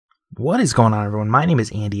What is going on, everyone? My name is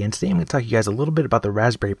Andy, and today I'm going to talk to you guys a little bit about the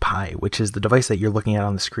Raspberry Pi, which is the device that you're looking at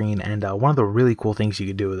on the screen, and one of the really cool things you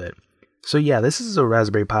could do with it. So yeah, this is a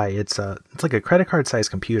Raspberry Pi. It's like a credit card sized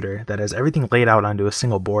computer that has everything laid out onto a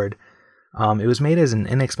single board. It was made as an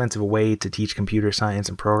inexpensive way to teach computer science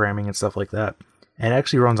and programming and stuff like that. And it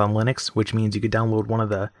actually runs on Linux, which means you could download one of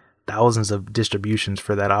the thousands of distributions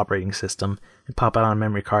for that operating system and pop it on a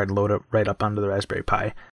memory card and load it right up onto the Raspberry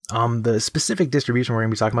Pi. The specific distribution we're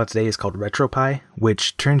going to be talking about today is called RetroPie,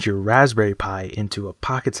 which turns your Raspberry Pi into a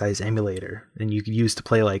pocket-sized emulator, and you could use to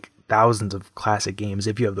play like thousands of classic games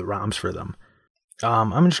if you have the ROMs for them.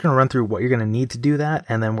 I'm just going to run through what you're going to need to do that,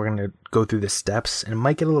 and then we're going to go through the steps, and it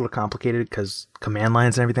might get a little complicated because command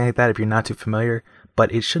lines and everything like that if you're not too familiar,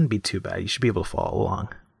 but it shouldn't be too bad. You should be able to follow along.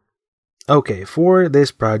 Okay, for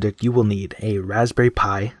this project you will need a Raspberry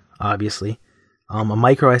Pi, obviously, a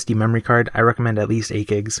micro SD memory card. I recommend at least 8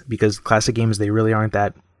 gigs because classic games, they really aren't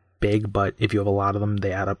that big, but if you have a lot of them,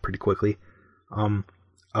 they add up pretty quickly.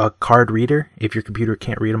 A card reader, if your computer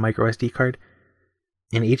can't read a micro SD card.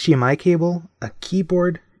 An HDMI cable, a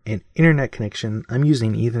keyboard, an internet connection. I'm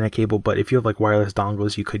using an Ethernet cable, but if you have like wireless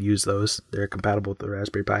dongles, you could use those. They're compatible with the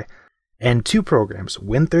Raspberry Pi. And 2 programs,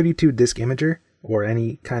 Win32 Disk Imager, or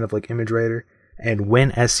any kind of like image writer, and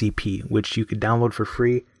WinSCP, which you could download for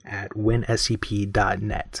free at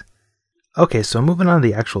winscp.net. Okay, so moving on to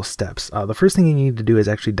the actual steps. The first thing you need to do is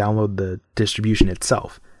actually download the distribution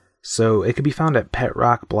itself. So it could be found at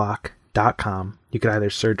petrockblock.com. You could either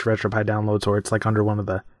search RetroPie downloads, or it's like under one of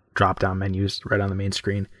the drop-down menus right on the main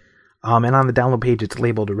screen. And on the download page, it's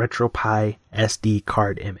labeled RetroPie SD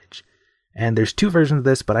card image. And there's 2 versions of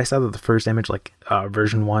this, but I saw that the first image, like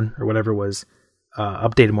version 1 or whatever, was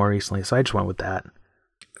updated more recently, so I just went with that.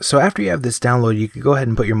 So after you have this download, you could go ahead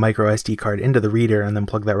and put your micro SD card into the reader and then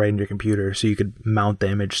plug that right into your computer so you could mount the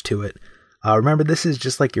image to it. Remember, this is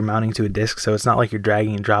just like you're mounting to a disk, so it's not like you're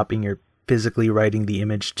dragging and dropping, you're physically writing the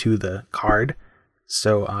image to the card.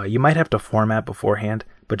 So you might have to format beforehand,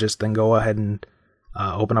 but just then go ahead and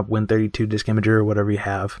open up Win32 Disk Imager or whatever you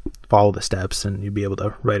have, follow the steps, and you'll be able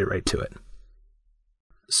to write it right to it.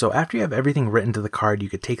 So after you have everything written to the card, you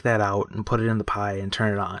could take that out and put it in the Pi and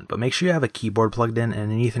turn it on. But make sure you have a keyboard plugged in and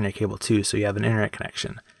an Ethernet cable too, so you have an internet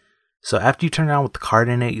connection. So after you turn it on with the card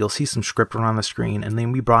in it, you'll see some script run on the screen, and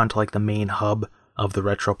then we brought into like the main hub of the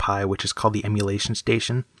RetroPie, which is called the Emulation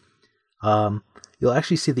Station. You'll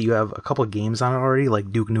actually see that you have a couple of games on it already,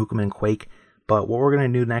 like Duke Nukem and Quake. But what we're going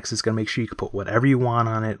to do next is going to make sure you can put whatever you want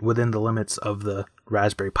on it within the limits of the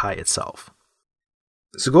Raspberry Pi itself.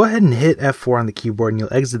 So go ahead and hit F4 on the keyboard and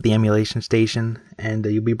you'll exit the emulation station and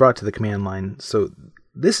you'll be brought to the command line. So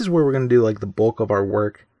this is where we're going to do like the bulk of our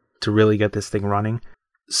work to really get this thing running.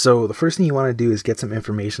 So the first thing you want to do is get some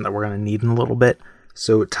information that we're going to need in a little bit.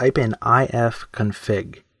 So type in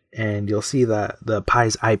ifconfig and you'll see that the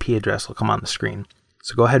Pi's IP address will come on the screen.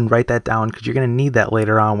 So go ahead and write that down because you're going to need that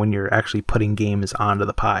later on when you're actually putting games onto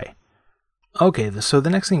the Pi. Okay, so the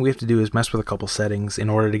next thing we have to do is mess with a couple settings in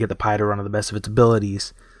order to get the Pi to run to the best of its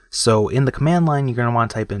abilities. So in the command line, you're going to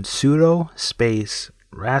want to type in sudo space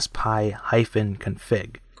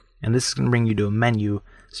raspi-config. And this is going to bring you to a menu,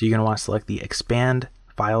 so you're going to want to select the expand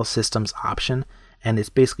file systems option. And it's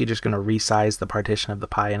basically just going to resize the partition of the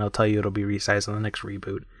Pi, and it'll tell you it'll be resized on the next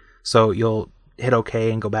reboot. So you'll hit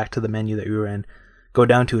OK and go back to the menu that you were in. Go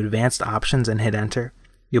down to advanced options and hit enter.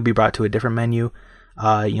 You'll be brought to a different menu.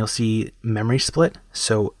 You'll see memory split,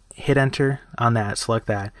 so hit enter on that, select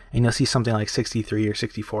that, and you'll see something like 63 or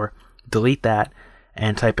 64. Delete that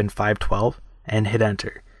and type in 512 and hit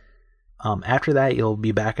enter. After that, you'll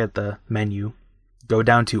be back at the menu. Go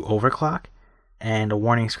down to Overclock, and a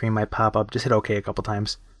warning screen might pop up. Just hit OK a couple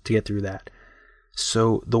times to get through that.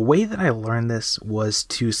 So the way that I learned this was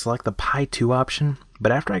to select the Pi 2 option,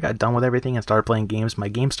 but after I got done with everything and started playing games, my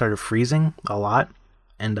game started freezing a lot,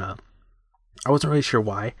 and I wasn't really sure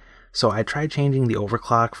why, so I tried changing the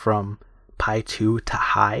overclock from Pi 2 to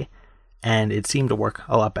high, and it seemed to work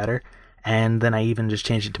a lot better, and then I even just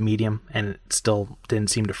changed it to medium, and it still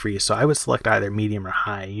didn't seem to freeze, so I would select either medium or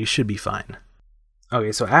high. You should be fine.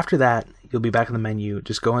 Okay, so after that, you'll be back in the menu,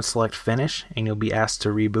 just go and select finish, and you'll be asked to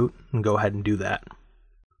reboot, and go ahead and do that.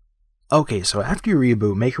 Okay, so after you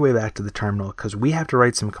reboot, make your way back to the terminal, because we have to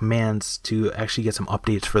write some commands to actually get some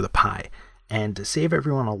updates for the Pi. And to save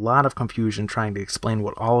everyone a lot of confusion trying to explain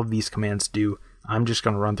what all of these commands do, I'm just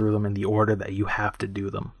going to run through them in the order that you have to do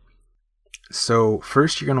them. So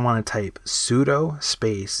first you're going to want to type sudo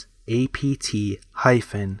space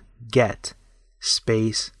apt-get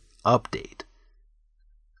space update.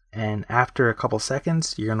 And after a couple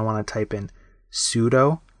seconds, you're going to want to type in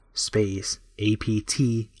sudo space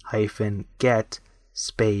apt-get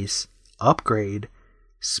space upgrade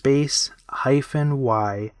space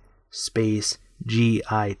 -y space git.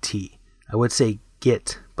 I would say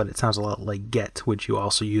git, but it sounds a lot like get, which you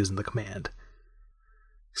also use in the command.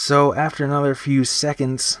 So after another few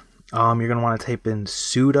seconds, you're going to want to type in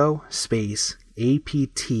sudo space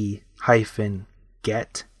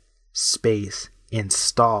apt-get space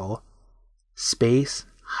install space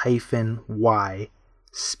 -y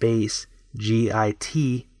space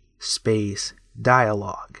git space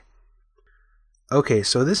dialog. Okay,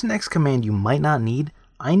 so this next command you might not need.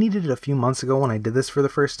 I needed it a few months ago when I did this for the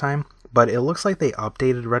first time, but it looks like they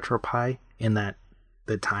updated RetroPie in the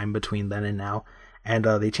time between then and now, and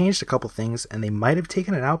they changed a couple things, and they might have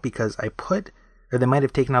taken it out because they might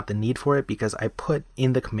have taken out the need for it because I put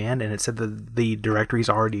in the command and it said that the directories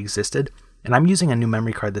already existed, and I'm using a new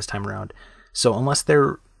memory card this time around. So unless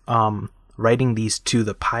they're writing these to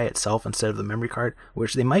the Pi itself instead of the memory card,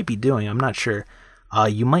 which they might be doing, I'm not sure,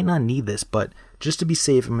 you might not need this, but just to be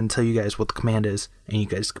safe, I'm going to tell you guys what the command is, and you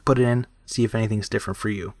guys can put it in, see if anything's different for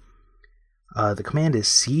you. The command is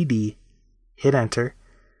cd, hit enter.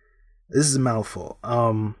 This is a mouthful.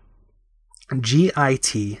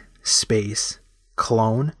 git space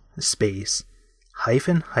clone space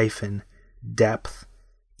 -- depth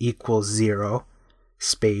equals 0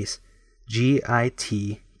 space git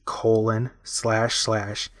 ://github,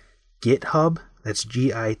 that's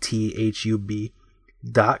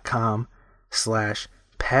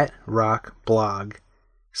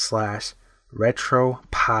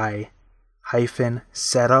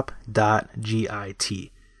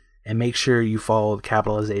and make sure you follow the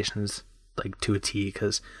capitalizations like to a T,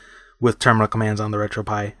 because with terminal commands on the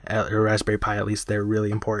RetroPie or Raspberry Pi, at least, they're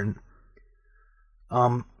really important.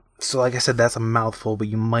 So like I said, that's a mouthful, but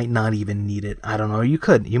you might not even need it. I don't know. You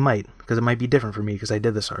might, because it might be different for me because I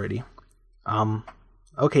did this already.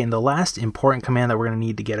 Okay, and the last important command that we're going to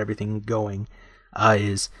need to get everything going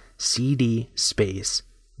is cd space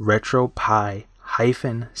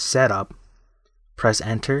retropie-setup, press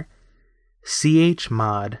enter,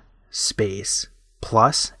 chmod space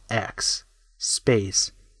 +x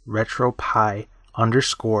space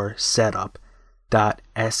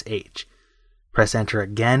retropie_setup.sh. Press enter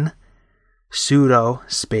again, sudo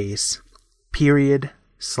space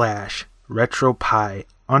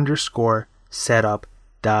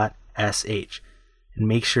 /retropie_setup.sh. And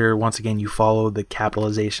make sure, once again, you follow the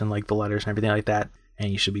capitalization, like the letters and everything like that, and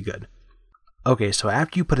you should be good. Okay, so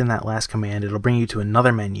after you put in that last command, it'll bring you to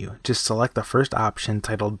another menu. Just select the first option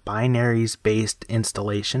titled Binaries Based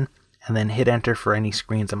Installation, and then hit enter for any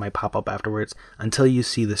screens that might pop up afterwards until you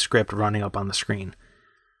see the script running up on the screen.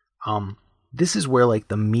 This is where like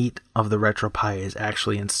the meat of the RetroPie is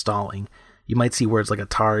actually installing. You might see words like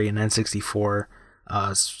Atari and N64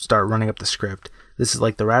 start running up the script. This is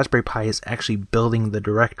like the Raspberry Pi is actually building the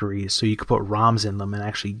directories so you can put ROMs in them and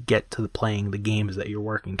actually get to playing the games that you're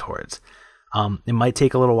working towards. It might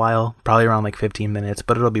take a little while, probably around like 15 minutes,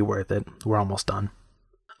 but it'll be worth it. We're almost done.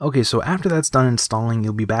 Okay, so after that's done installing,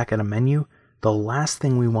 you'll be back at a menu. The last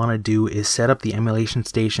thing we want to do is set up the Emulation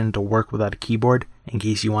Station to work without a keyboard, in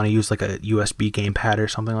case you want to use like a USB gamepad or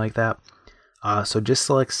something like that. So just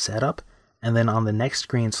select Setup, and then on the next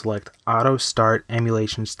screen select Auto Start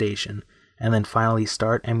Emulation Station, and then finally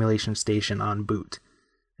Start Emulation Station on boot.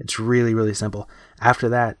 It's really, really simple. After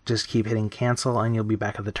that, just keep hitting cancel and you'll be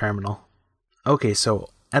back at the terminal. Okay, so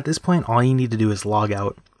at this point all you need to do is log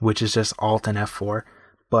out, which is just Alt and F4.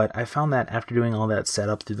 But I found that after doing all that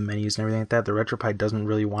setup through the menus and everything like that, the RetroPie doesn't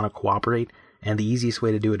really want to cooperate, and the easiest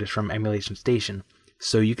way to do it is from Emulation Station.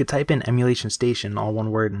 So you could type in Emulation Station, all one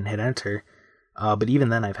word, and hit enter. But even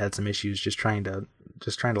then, I've had some issues just trying to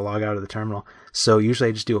log out of the terminal. So usually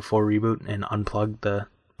I just do a full reboot and unplug the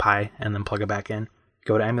Pi and then plug it back in.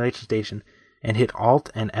 Go to Emulation Station and hit Alt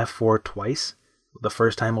and F4 twice. The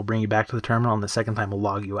first time will bring you back to the terminal, and the second time will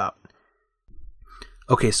log you out.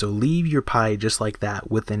 Okay, so leave your Pi just like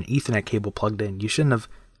that with an Ethernet cable plugged in. You shouldn't have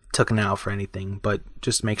taken it out for anything, but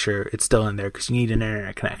just make sure it's still in there because you need an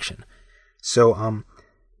internet connection. So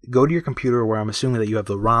go to your computer, where I'm assuming that you have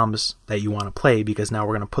the ROMs that you want to play, because now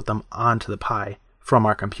we're going to put them onto the Pi from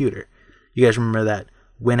our computer. You guys remember that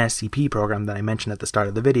WinSCP program that I mentioned at the start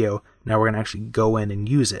of the video? Now we're going to actually go in and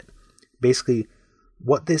use it. Basically,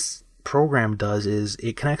 what this program does is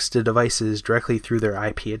it connects to devices directly through their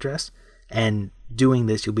IP address, and doing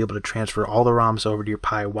this you'll be able to transfer all the ROMs over to your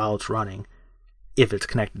Pi while it's running, if it's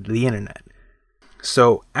connected to the internet.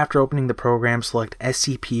 So after opening the program, select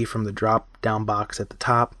SCP from the drop down box at the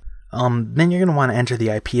top. Then you're going to want to enter the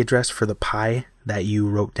IP address for the Pi that you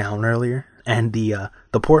wrote down earlier, and the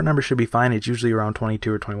port number should be fine. It's usually around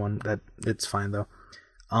 22 or 21. It's fine though.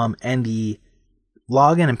 And the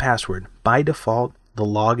login and password. By default, the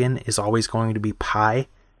login is always going to be Pi,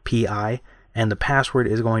 P-I, and the password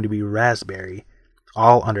is going to be Raspberry,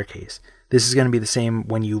 all undercase. This is going to be the same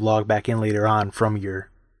when you log back in later on from your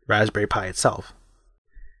Raspberry Pi itself.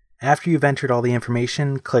 After you've entered all the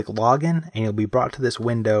information, click Login, and you'll be brought to this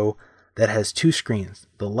window that has two screens.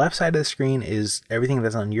 The left side of the screen is everything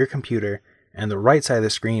that's on your computer, and the right side of the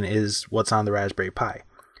screen is what's on the Raspberry Pi.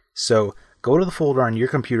 So go to the folder on your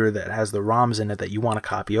computer that has the ROMs in it that you want to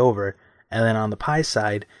copy over, and then on the Pi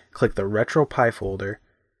side, click the Retro Pi folder,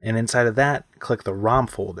 and inside of that, click the ROM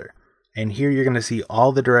folder. And here you're going to see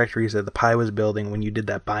all the directories that the Pi was building when you did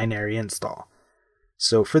that binary install.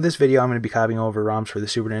 So for this video, I'm going to be copying over ROMs for the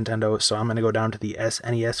Super Nintendo, so I'm going to go down to the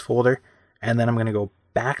SNES folder, and then I'm going to go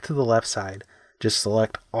back to the left side, just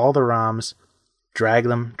select all the ROMs, drag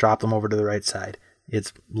them, drop them over to the right side.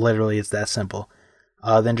 It's that simple.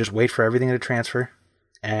 Then just wait for everything to transfer,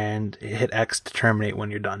 and hit X to terminate when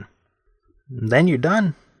you're done. Then you're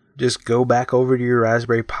done. Just go back over to your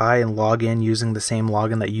Raspberry Pi and log in using the same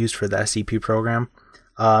login that you used for the SCP program.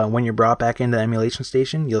 When you're brought back into Emulation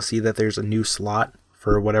Station, you'll see that there's a new slot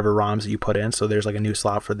for whatever ROMs that you put in. So there's like a new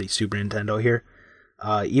slot for the Super Nintendo here.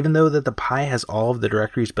 Even though that the Pi has all of the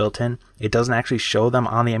directories built in, it doesn't actually show them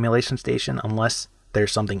on the Emulation Station unless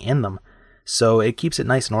there's something in them. So it keeps it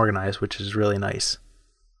nice and organized, which is really nice.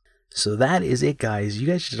 So that is it, guys. You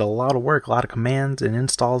guys did a lot of work, a lot of commands and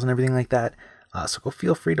installs and everything like that. So go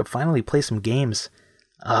feel free to finally play some games.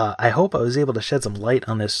 I hope I was able to shed some light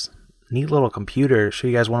on this neat little computer, show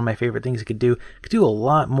you guys one of my favorite things it could do. It could do a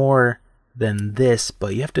lot more than this,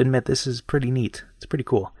 but you have to admit this is pretty neat. It's pretty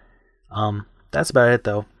cool. That's about it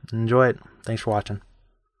though. Enjoy it. Thanks for watching.